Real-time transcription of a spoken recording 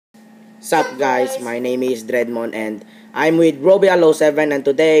Sup guys, my name is Dreadmon and I'm with Robial07 and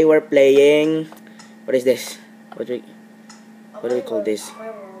today we're playing, what is this? What do we call this?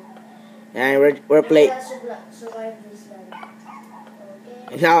 And we're playing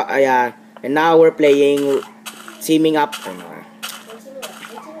and now we're playing teaming up.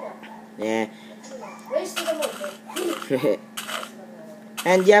 Yeah.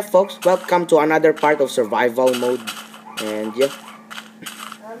 And yeah folks, welcome to another part of survival mode. And yeah,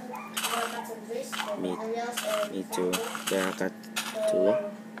 me too. Yeah, cut two.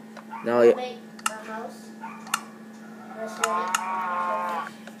 Now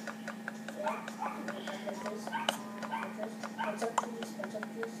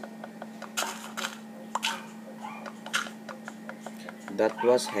that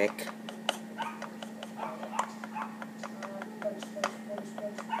was heck.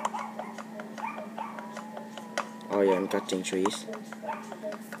 Oh yeah, I'm cutting trees.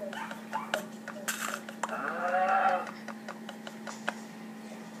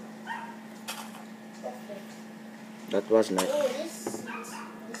 That was nice.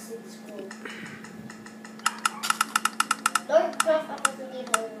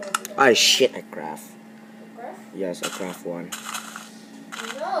 Ah shit, I craft. Yes, I craft one.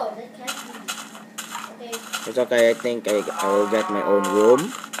 No, that can't be. Okay. It's okay, I think I will get my own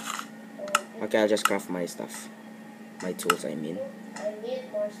room. Okay, I'll just craft my stuff. My tools, I mean. I need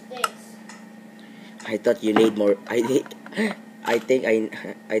more sticks. I thought you need more. I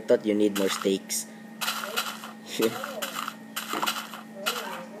thought you need more steaks.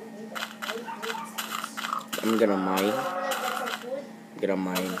 I'm gonna mine. Gonna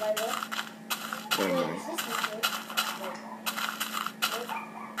mine. Gonna mine.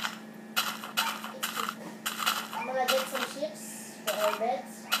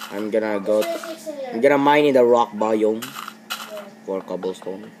 I'm gonna mine in the rock biome for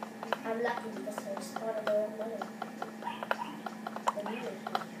cobblestone. I'm lucky because I spotted the wrong one.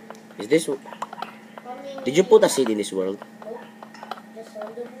 Is this? Did you put a seed in this world? Nope. Just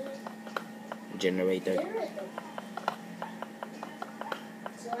randomly Generator. generated.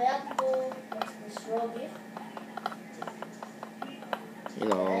 So I have to what's this raw beef? You I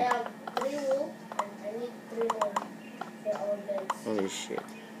know. have 3 wool and I need 3 more for our beds. Holy shit.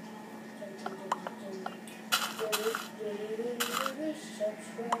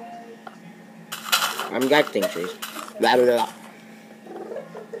 I'm getting trees. Blah, blah, blah.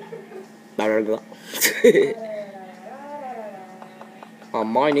 Blah, blah, blah. I'm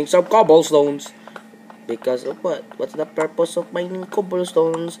mining some cobblestones. Because of what? What's the purpose of mining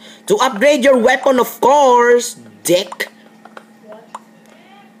cobblestones? To upgrade your weapon, of course, dick. What?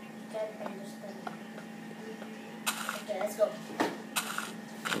 Can't understand. Okay, let's go.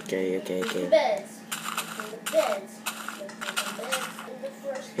 Okay. The beds. The beds. The beds in the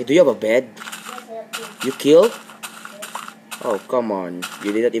first. Hey, do you have a bed? Yes, I have 2. You kill? Yes. Oh, come on.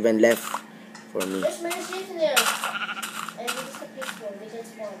 You didn't even left for me. There's many sheep in there. And this is the peaceful. They can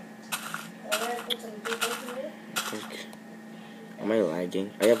spawn. I'm gonna put some people in here. Am I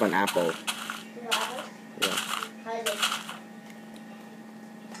lagging? I have an apple. You have apple? Yeah. Hide it.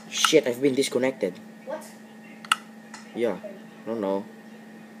 Shit, I've been disconnected. What? Yeah. I don't know.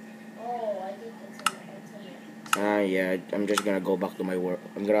 Oh, I think it's in the Yeah, I'm just gonna go back to my world.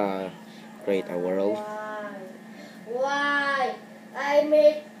 I'm gonna create a world. Why? I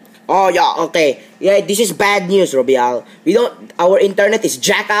made. Oh yeah, okay. Yeah, this is bad news, Robial. Our internet is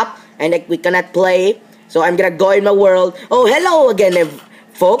jack up and like, we cannot play. So I'm gonna go in my world. Oh, hello again,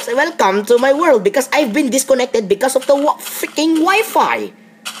 folks. Welcome to my world because I've been disconnected because of the freaking Wi-Fi.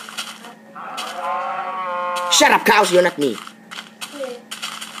 Shut up, cows. You're not me.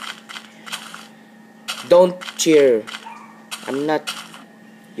 Don't cheer. I'm not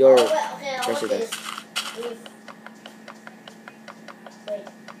your Okay, president. Wait.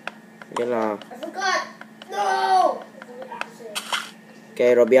 Gonna. I forgot. No. I forgot what to say.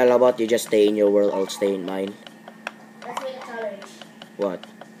 Okay, Robial, how about you just stay in your world? I'll stay in mine. Let's make a challenge. What?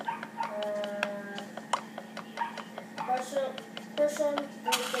 Person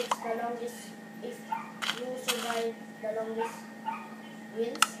who takes the longest, if you survive the longest,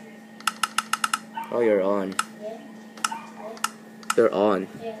 wins. Oh, you're on. Yeah. You're on.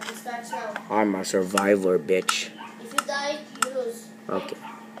 Okay, it starts now. I'm a survivor, bitch. If you die, you lose. Okay.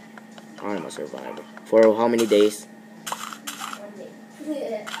 I'm a survivor. For how many days? 1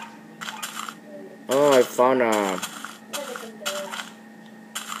 day. Oh, I found a. And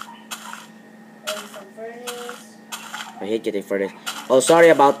some furnace. I hate getting furnace. Oh, sorry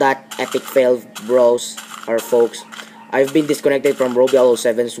about that epic fail, bros or folks. I've been disconnected from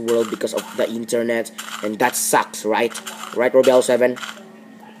Robial07's world because of the internet, and that sucks, right? Right, Robial07?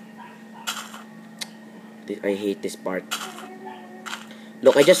 I hate this part.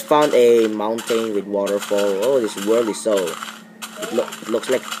 Look, I just found a mountain with waterfall. Oh, this world is so. It looks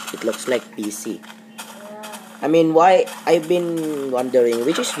like PC. I mean, why I've been wondering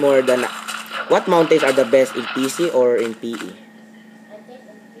which is more than what mountains are the best in PC or in PE? I think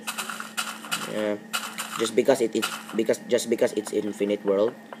it's Yeah, just because it's infinite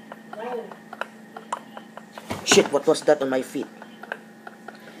world. no. Shit, what was that on my feet?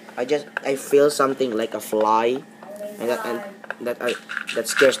 I feel something like a fly, and that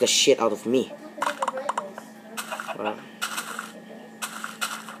scares the shit out of me.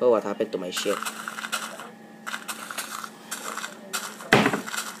 Oh, what happened to my shit?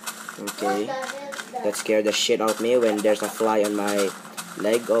 Okay, that scared the shit out of me when there's a fly on my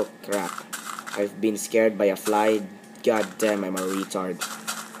leg. Oh crap! I've been scared by a fly. God damn, I'm a retard.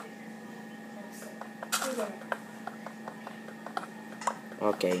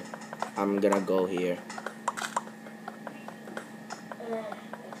 Okay, I'm gonna go here.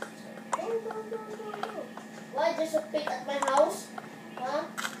 Why there's a pig at my house? Huh?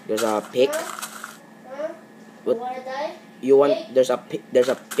 There's a pig. Huh? What? You wanna die? You want? Pig? There's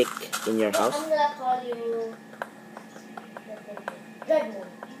a pig in your house. I'm gonna call you Dreadmon.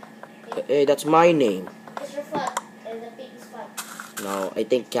 Hey, that's my name. Because you're fat and the pig is fat. No, I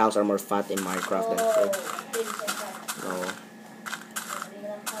think cows are more fat in Minecraft than pigs. Pigs are fat. No, We're gonna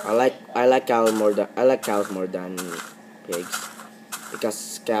call you I like cows more than pigs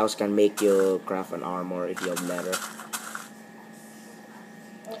because cows can make you craft an armor if you have leather.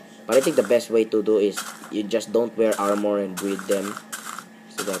 But I think the best way to do is you just don't wear armor and breed them.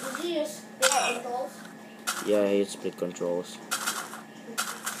 So that Did you use spare controls? yeah, I use split controls.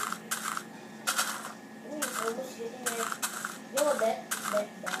 Almost getting there. You know bed.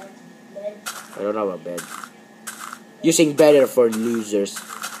 I don't have a bed. Using better for losers. I'm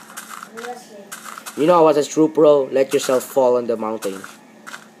gonna sleep. You know what is true, pro? Let yourself fall on the mountain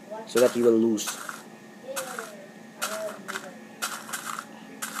so that you will lose. Yeah, I wanna do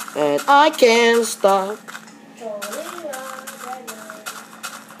that. And I can't stop. Trolling around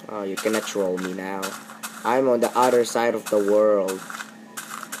Dreadmon. Oh, you cannot troll me now. I'm on the other side of the world.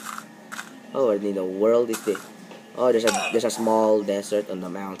 Oh, and in the world is this? Oh, there's a small desert on the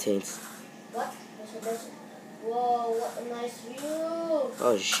mountains. What? There's a desert. Whoa, what a nice view.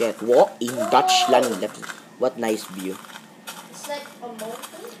 Oh shit! What in Dutchland? What nice view. It's like a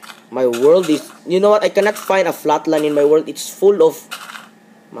mountain. My world is. You know what? I cannot find a flat land in my world. It's full of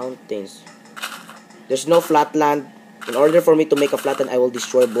mountains. There's no flat land. In order for me to make a flat land, I will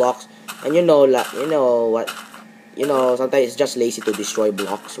destroy blocks. And you know what? Sometimes it's just lazy to destroy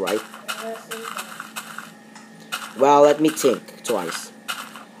blocks, right? I'm gonna sleep. Well, let me think twice.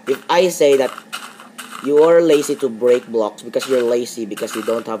 If I say that you are lazy to break blocks because you're lazy because you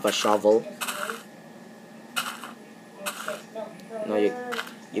don't have a shovel, no, you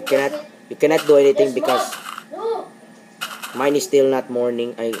cannot do anything because No! mine is still not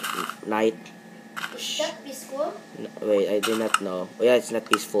morning. Night. Is that peaceful? Wait, I did not know. Oh yeah, it's not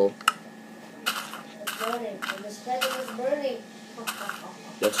peaceful. It's burning. And the dragon is burning.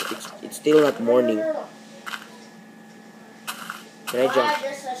 It's still not morning. No. Can I jump? Why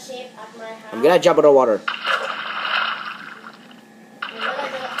there's a shape at my house? I'm gonna jump in the water. I'm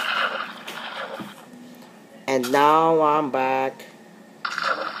gonna go. And now I'm back.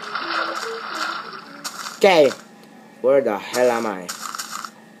 Okay, where the hell am I?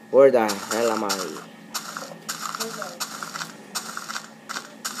 Where the hell am I?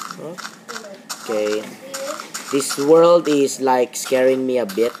 Okay, this world is like scaring me a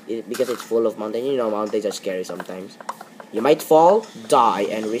bit because it's full of mountains. You know, mountains are scary sometimes. You might fall, die,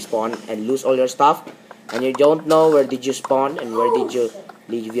 and respawn and lose all your stuff, and you don't know where did you spawn and where did you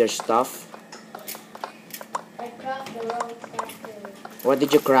leave your stuff. I craft the wrong crafting. What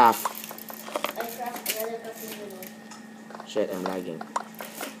did you craft? I craft another crafting unit. Shit, I'm lagging.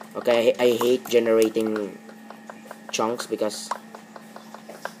 Okay, I hate generating chunks because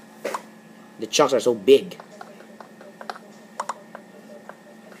the chunks are so big.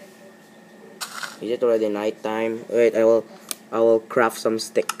 Is it already night time? Wait, I will craft some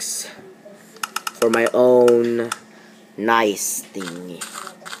sticks for my own nice thingy.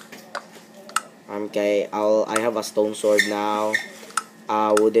 Okay, I have a stone sword now.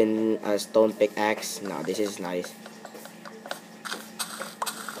 A stone pickaxe. Now this is nice.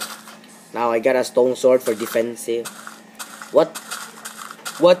 Now I got a stone sword for defensive. What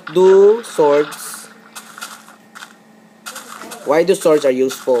do swords? Why do swords are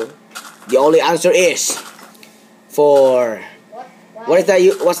useful? The only answer is for what is the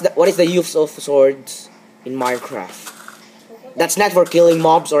use of swords in Minecraft? That's not for killing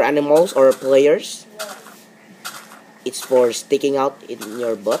mobs or animals or players. it's for sticking out in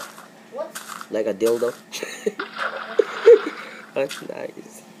your butt What? like a dildo. That's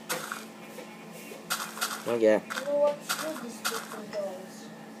nice. Oh yeah. You know what? Screw these pickle jars.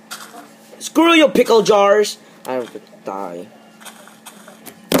 Screw your pickle jars. I don't die.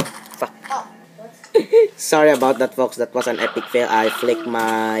 Fuck. Oh, what? Sorry about that, folks. That was an epic fail. I flicked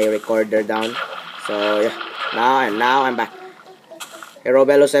my recorder down. So yeah. Now I'm back. Hey,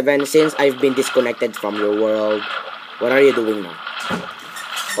 Robelo 7, since I've been disconnected from your world, what are you doing now?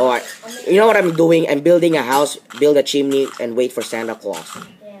 Oh, you know what I'm doing? I'm building a house, build a chimney, and wait for Santa Claus.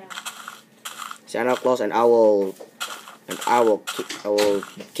 Yeah. Santa Claus, and I will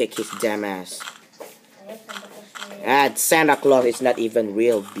kick his damn ass. And Santa Claus is not even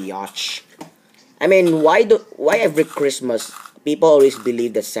real, biatch. I mean, why every Christmas people always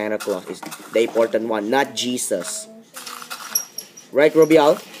believe that Santa Claus is the important one, not Jesus? Right,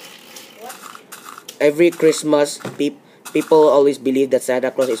 Robial? Every Christmas, people always believe that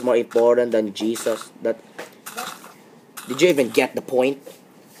Santa Claus is more important than Jesus. Did you even get the point?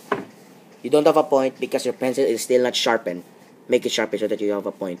 You don't have a point because your pencil is still not sharpened. Make it sharpen so that you have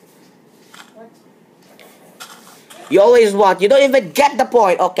a point. You always what? You don't even get the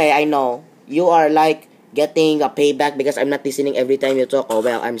point. Okay, I know. You are like getting a payback because I'm not listening every time you talk. Oh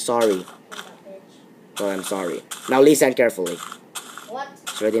well, I'm sorry. Oh, I'm sorry. Now listen carefully. What?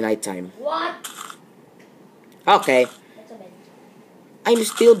 It's already night time. What? Okay. That's a bed. I'm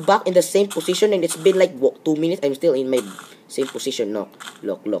still back in the same position and it's been like 2 minutes. I'm still in my same position. No,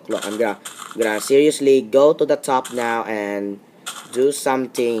 look. I'm gonna seriously go to the top now and do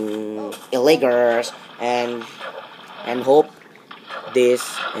something illegal and hope this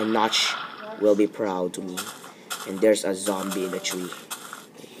and Notch will be proud to me. And there's a zombie in the tree.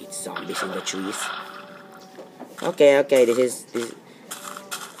 I hate zombies in the trees. Okay. This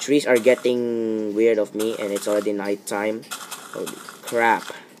trees are getting weird of me and it's already night time. Holy crap.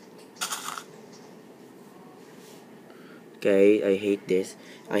 Okay, I hate this.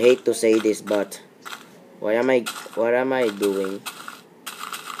 I hate to say this, but what am I doing?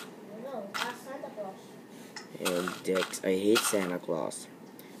 No, ask Santa Claus. And Dex, I hate Santa Claus.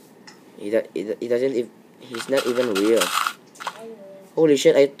 He doesn't. He's not even real. I know. Holy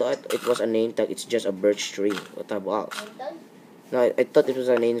shit! I thought it was a name tag. It's just a birch tree. What the hell? No, I thought it was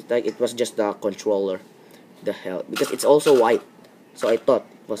a name tag. It was just the controller. The hell? Because it's also white. So I thought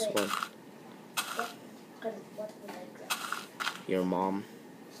it was one. What would I grab? Your mom.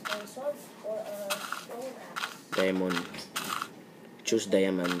 Stone sword or a stone axe? Diamond. Choose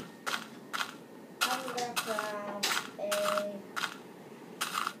diamond. I'm gonna grab a...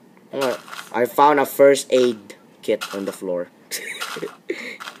 Alright. I found a first aid kit on the floor.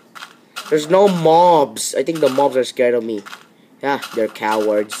 There's no mobs. I think the mobs are scared of me. Yeah, they're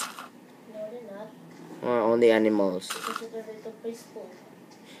cowards. No, they're not. Only animals. Because it's a little peaceful.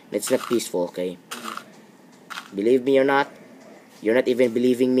 It's not peaceful, okay? Believe me or not, you're not even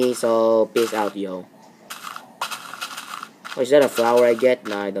believing me, so peace out, yo. Oh, is that a flower I get?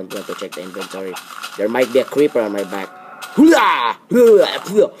 No, I don't want to check the inventory. There might be a creeper on my back.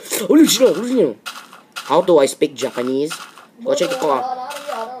 How do I speak Japanese? Go check it out.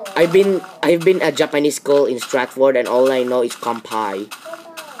 I've been at Japanese school in Stratford and all I know is kampai.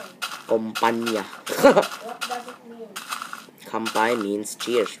 Kompanya. What does it mean? Kampai means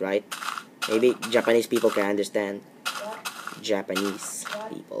cheers, right? Maybe Japanese people can understand. What? Japanese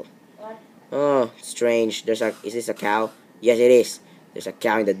people. What? Oh, strange. Is this a cow? Yes, it is. There's a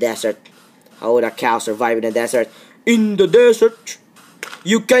cow in the desert. How would a cow survive in the desert? In the desert,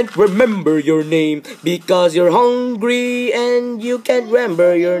 you can't remember your name because you're hungry and you can't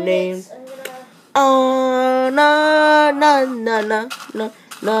remember your name. Oh, na na na na na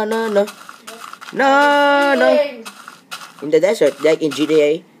na na na na na. In the desert, like in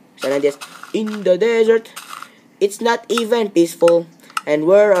GTA San Andreas. In the desert, it's not even peaceful. And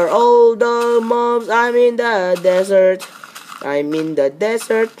where are all the mobs? I'm in the desert. I'm in the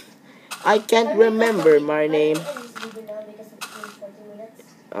desert. I can't remember my name.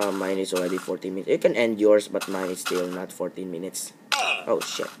 Mine is already 14 minutes. You can end yours, but mine is still not 14 minutes. Oh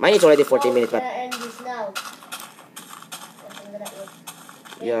shit. Mine is already 14 minutes, but... end this now.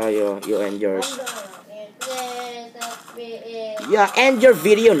 Yeah, you end yours. Yeah, Yeah, end your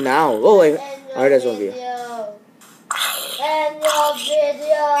video now. Oh, wait. That's one video. End your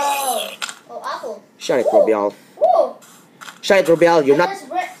video. Oh, apple. Shut it, Robial. Whoa. Shut it, Robial. You're not...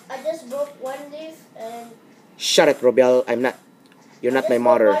 I just broke one leaf and... Shut it, Robial. I'm not... You're not my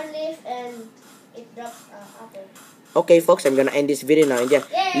mother. One leaf and it dropped apple. Okay, folks, I'm gonna end this video now. And yeah,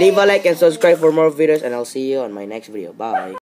 Yay! leave a like and subscribe for more videos, and I'll see you on my next video. Bye.